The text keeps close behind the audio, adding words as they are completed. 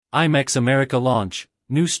IMEX America launch,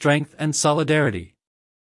 new strength and solidarity.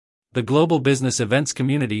 The global business events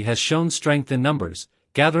community has shown strength in numbers,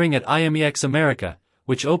 gathering at IMEX America,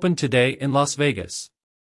 which opened today in Las Vegas.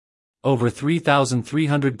 Over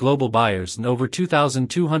 3,300 global buyers and over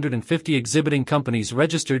 2,250 exhibiting companies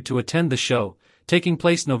registered to attend the show, taking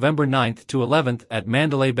place November 9th to 11th at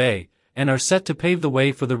Mandalay Bay, and are set to pave the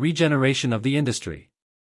way for the regeneration of the industry.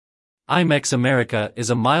 IMEX America is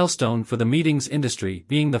a milestone for the meetings industry,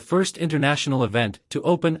 being the first international event to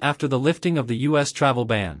open after the lifting of the U.S. travel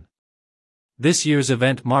ban. This year's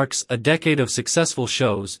event marks a decade of successful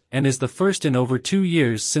shows and is the first in over 2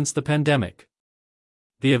 years since the pandemic.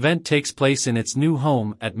 The event takes place in its new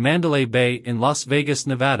home at Mandalay Bay in Las Vegas,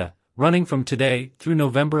 Nevada, running from today through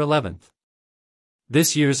November 11th.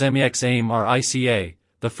 This year's IMEX America,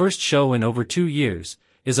 the first show in over 2 years,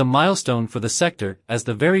 is a milestone for the sector as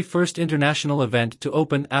the very first international event to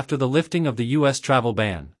open after the lifting of the U.S. travel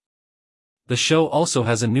ban. The show also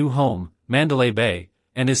has a new home, Mandalay Bay,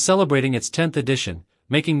 and is celebrating its 10th edition,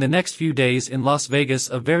 making the next few days in Las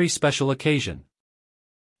Vegas a very special occasion.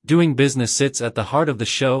 Doing business sits at the heart of the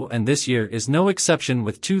show, and this year is no exception,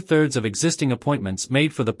 with 2/3 of existing appointments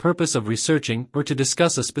made for the purpose of researching or to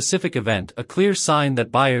discuss a specific event, a clear sign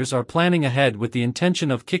that buyers are planning ahead with the intention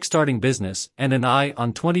of kickstarting business and an eye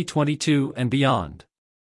on 2022 and beyond.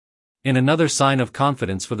 In another sign of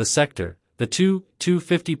confidence for the sector, the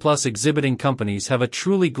 250+ exhibiting companies have a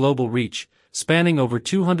truly global reach, spanning over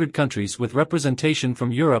 200 countries with representation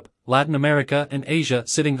from Europe, Latin America and Asia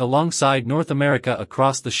sitting alongside North America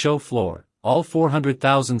across the show floor, all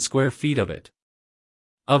 400,000 square feet of it.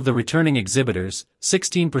 Of the returning exhibitors,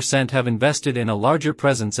 16% have invested in a larger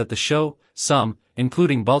presence at the show. Some,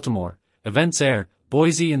 including Baltimore, Events Air,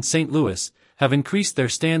 Boise and St. Louis, have increased their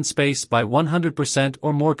stand space by 100%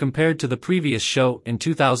 or more compared to the previous show in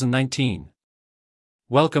 2019.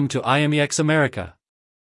 Welcome to IMEX America.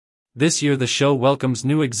 This year the show welcomes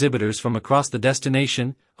new exhibitors from across the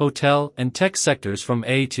destination, hotel and tech sectors from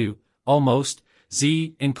A to Almost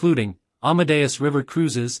Z, including Amadeus River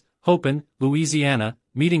Cruises, Hopin, Louisiana,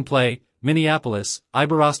 Meeting Play, Minneapolis,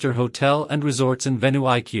 Iberostar Hotel and Resorts and Venue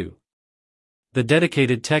IQ. The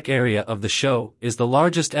dedicated tech area of the show is the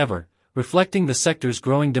largest ever, reflecting the sector's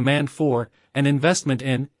growing demand for and investment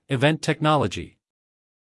in event technology.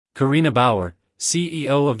 Karina Bauer,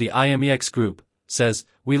 CEO of the IMEX Group, says,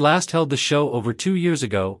 "We last held the show over 2 years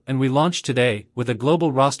ago and we launched today with a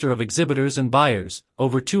global roster of exhibitors and buyers,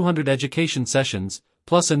 over 200 education sessions,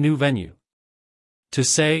 plus a new venue. To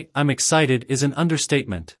say I'm excited is an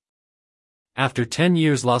understatement. After 10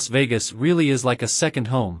 years Las Vegas really is like a second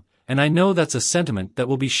home, and I know that's a sentiment that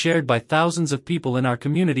will be shared by thousands of people in our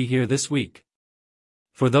community here this week.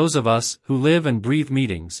 For those of us who live and breathe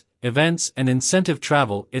meetings, events and incentive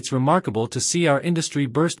travel, it's remarkable to see our industry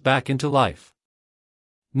burst back into life.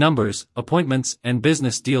 Numbers, appointments, and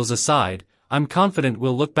business deals aside, I'm confident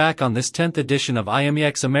we'll look back on this 10th edition of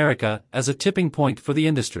IMEX America as a tipping point for the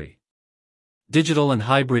industry. Digital and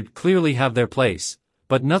hybrid clearly have their place,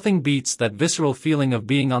 but nothing beats that visceral feeling of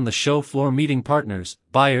being on the show floor meeting partners,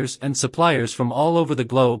 buyers, and suppliers from all over the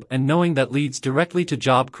globe and knowing that leads directly to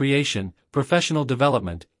job creation, professional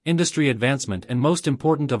development, industry advancement, and most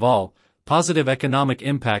important of all, positive economic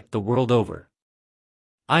impact the world over.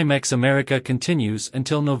 IMEX America continues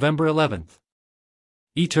until November 11th.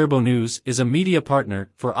 eTurbo News is a media partner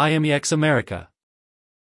for IMEX America.